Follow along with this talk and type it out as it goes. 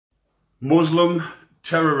Muslim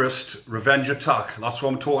terrorist revenge attack. That's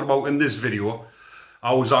what I'm talking about in this video.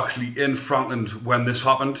 I was actually in Frankland when this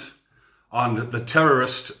happened, and the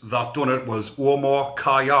terrorist that done it was Omar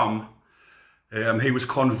Khyam. He was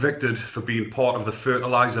convicted for being part of the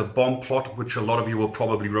fertilizer bomb plot, which a lot of you will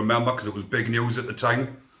probably remember because it was big news at the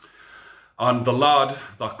time. And the lad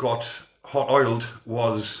that got hot oiled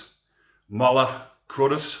was Malla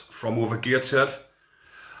Cruddas from over Gateshead.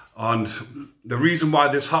 And the reason why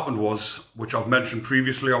this happened was, which I've mentioned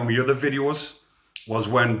previously on my other videos, was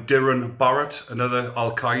when Barrett, another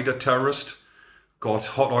Al-Qaeda terrorist, got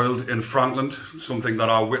hot oiled in Frankland, something that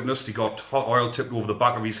I witnessed. He got hot oil tipped over the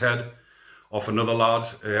back of his head off another lad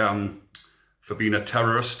for being a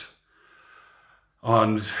terrorist.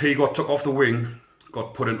 And he got took off the wing,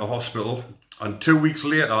 got put into hospital, and 2 weeks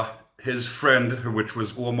later, his friend, which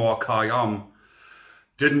was Omar Khyam,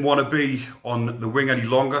 didn't want to be on the wing any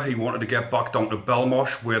longer. He wanted to get back down to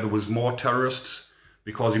Belmarsh, where there was more terrorists,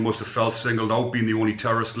 because he must have felt singled out, being the only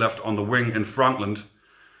terrorist left on the wing in Frankland,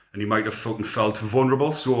 and he might have felt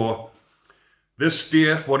vulnerable. So this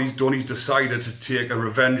day, what he's done, he's decided to take a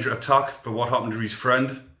revenge attack for what happened to his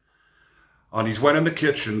friend. And he's went in the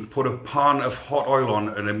kitchen, put a pan of hot oil on,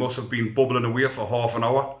 and it must have been bubbling away for half an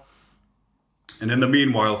hour. And in the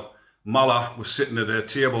meanwhile, Malla was sitting at a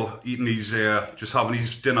table eating his, just having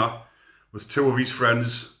his dinner with two of his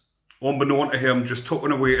friends. Unbeknown to him, just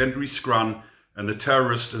tucking away into his scran, and the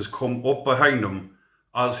terrorist has come up behind him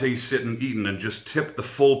as he's sitting eating and just tipped the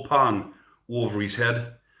full pan over his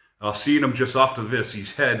head. I seen him just after this,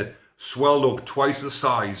 his head swelled up twice the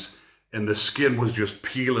size, and the skin was just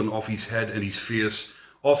peeling off his head and his face,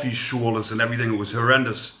 off his shoulders and everything. It was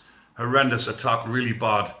horrendous, horrendous attack, really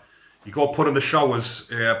bad. He got put in the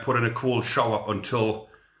showers, put in a cold shower until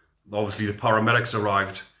obviously the paramedics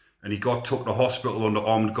arrived, and he got took to hospital under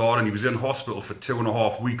armed guard, and he was in hospital for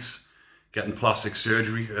 2.5 weeks getting plastic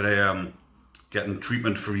surgery and getting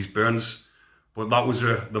treatment for his burns. But that was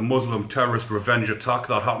the Muslim terrorist revenge attack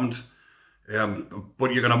that happened.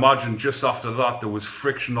 But you can imagine just after that there was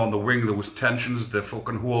friction on the wing, there was tensions, the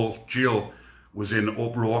fucking whole jail was in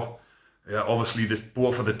uproar. Obviously,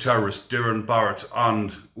 both of the terrorists, Barrett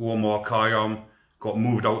and Omar Khyam, got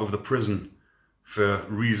moved out of the prison for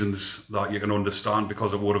reasons that you can understand,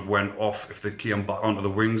 because it would have went off if they came back onto the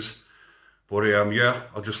wings. But yeah,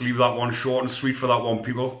 I'll just leave that one short and sweet for that one,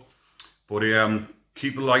 people. But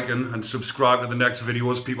keep liking and subscribe to the next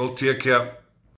videos, people. Take care.